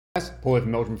Guys, Paul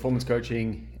from Melbourne Performance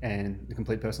Coaching and the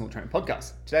Complete Personal Training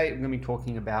Podcast. Today, we're going to be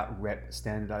talking about rep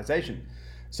standardization.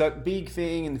 So, big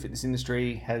thing in the fitness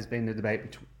industry has been the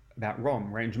debate about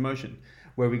ROM, range of motion,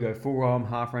 where we go full ROM,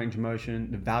 half range of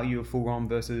motion, the value of full ROM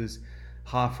versus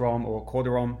half ROM or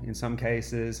quarter ROM in some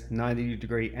cases,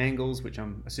 90-degree angles, which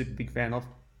I'm a super big fan of.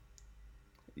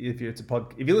 If you're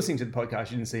listening to the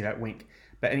podcast, you didn't see that wink.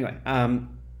 But anyway,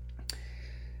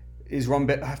 is ROM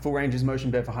full range of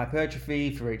motion better for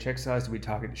hypertrophy? For each exercise, do we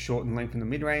target the short and length and the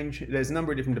mid-range? There's a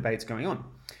number of different debates going on.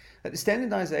 But the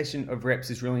standardization of reps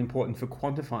is really important for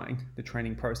quantifying the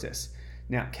training process.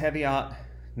 Now, caveat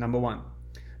number one,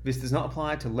 this does not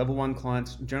apply to level 1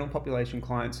 clients, general population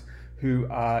clients who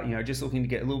are just looking to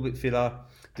get a little bit fitter,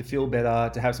 to feel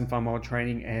better, to have some fun while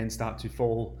training and start to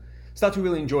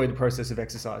really enjoy the process of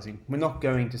exercising. We're not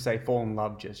going to say fall in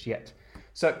love just yet.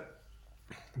 So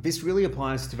this really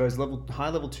applies to those high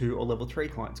level 2 or level 3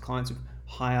 clients with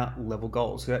higher level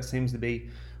goals. So that seems to be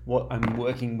what I'm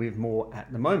working with more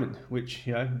at the moment, which,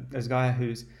 as a guy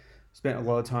who's spent a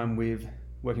lot of time with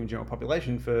working with general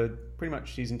population for pretty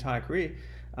much his entire career,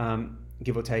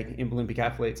 give or take Olympic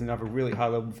athletes and other really high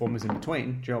level performers in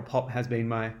between, general pop has been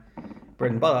my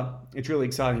bread and butter. It's really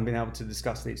exciting being able to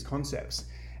discuss these concepts.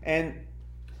 And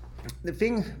the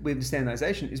thing with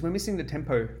standardization is we're missing the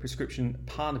tempo prescription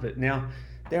part of it. Now,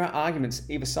 there are arguments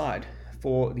either side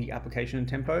for the application of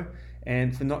tempo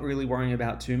and for not really worrying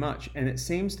about too much. And it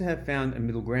seems to have found a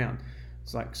middle ground.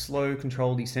 It's like slow,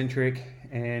 controlled, eccentric,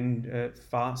 and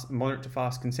fast, moderate to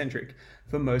fast, concentric.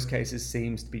 For most cases,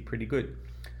 seems to be pretty good.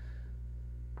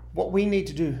 What we need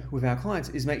to do with our clients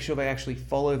is make sure they actually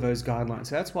follow those guidelines.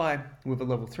 So that's why with a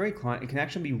level 3 client, it can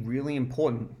actually be really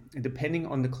important, depending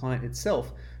on the client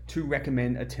itself, to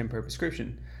recommend a tempo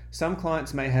prescription. Some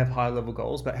clients may have high level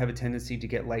goals, but have a tendency to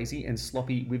get lazy and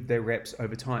sloppy with their reps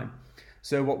over time.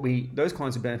 So what those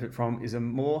clients will benefit from is a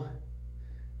more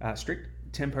strict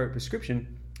tempo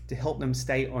prescription to help them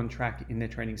stay on track in their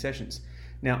training sessions.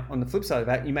 Now, on the flip side of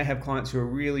that, you may have clients who are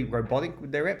really robotic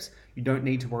with their reps. You don't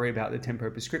need to worry about the tempo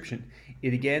prescription.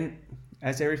 It, again,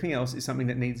 as everything else, is something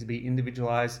that needs to be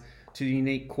individualized to the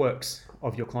unique quirks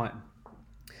of your client.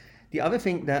 The other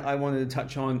thing that I wanted to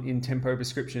touch on in tempo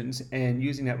prescriptions and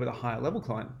using that with a higher level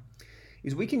client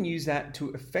is we can use that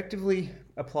to effectively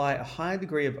apply a higher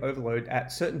degree of overload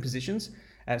at certain positions,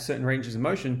 at certain ranges of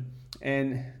motion,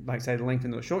 and like say the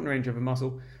lengthen or shorten range of a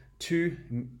muscle to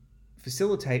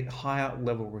facilitate higher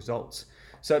level results.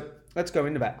 So let's go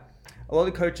into that. A lot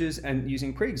of coaches and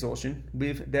using pre-exhaustion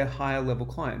with their higher level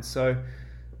clients. So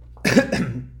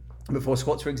before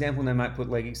squats, for example, they might put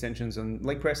leg extensions on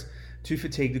leg press to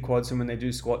fatigue the quads. And when they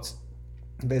do squats,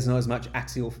 there's not as much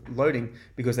axial loading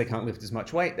because they can't lift as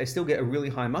much weight. They still get a really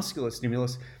high muscular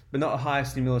stimulus, but not a higher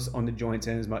stimulus on the joints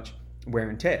and as much wear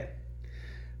and tear.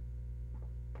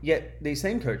 Yet these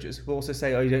same coaches will also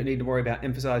say, you don't need to worry about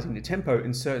emphasizing the tempo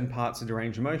in certain parts of the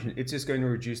range of motion. It's just going to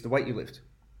reduce the weight you lift.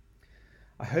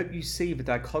 I hope you see the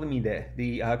dichotomy there,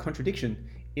 the contradiction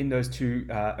in those two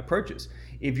approaches.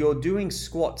 If you're doing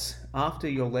squats after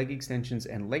your leg extensions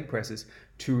and leg presses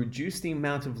to reduce the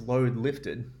amount of load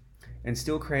lifted and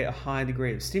still create a high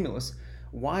degree of stimulus,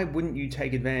 why wouldn't you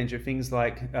take advantage of things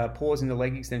like pause in the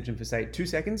leg extension for say 2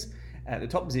 seconds at the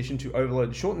top position to overload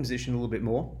the shortened position a little bit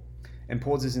more, and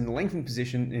pauses in the lengthened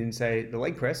position in say the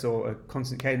leg press or a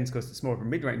constant cadence because it's more of a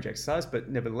mid-range exercise, but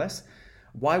nevertheless,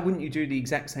 why wouldn't you do the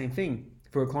exact same thing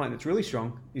for a client that's really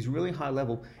strong, is really high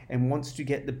level, and wants to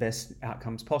get the best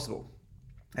outcomes possible?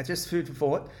 That's just food for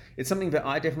thought. It's something that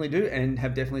I definitely do and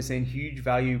have definitely seen huge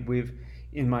value with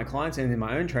in my clients and in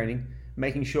my own training,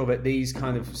 making sure that these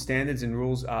kind of standards and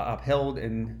rules are upheld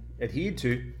and adhered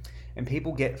to, and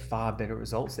people get far better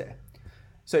results there.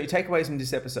 So your takeaways from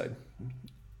this episode.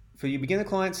 For your beginner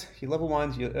clients, your level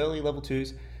 1s, your early level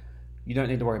 2s, you don't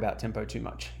need to worry about tempo too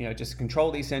much. Just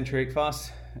control the eccentric,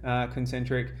 fast,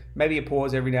 concentric, maybe a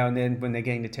pause every now and then when they're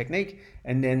getting the technique,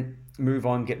 and then move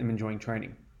on, get them enjoying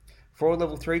training. For a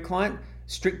level 3 client,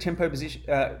 strict tempo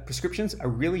prescriptions are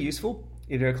really useful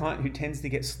if they're a client who tends to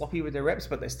get sloppy with their reps,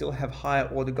 but they still have higher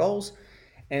order goals.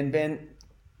 And then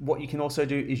what you can also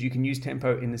do is you can use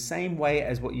tempo in the same way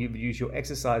as what you use your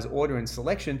exercise order and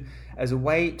selection as a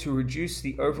way to reduce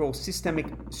the overall systemic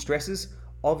stresses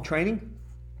of training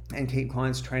and keep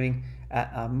clients training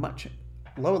at a much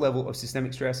lower level of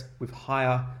systemic stress with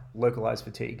higher localized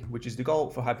fatigue, which is the goal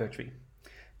for hypertrophy.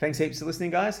 Thanks heaps for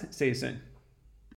listening, guys. See you soon.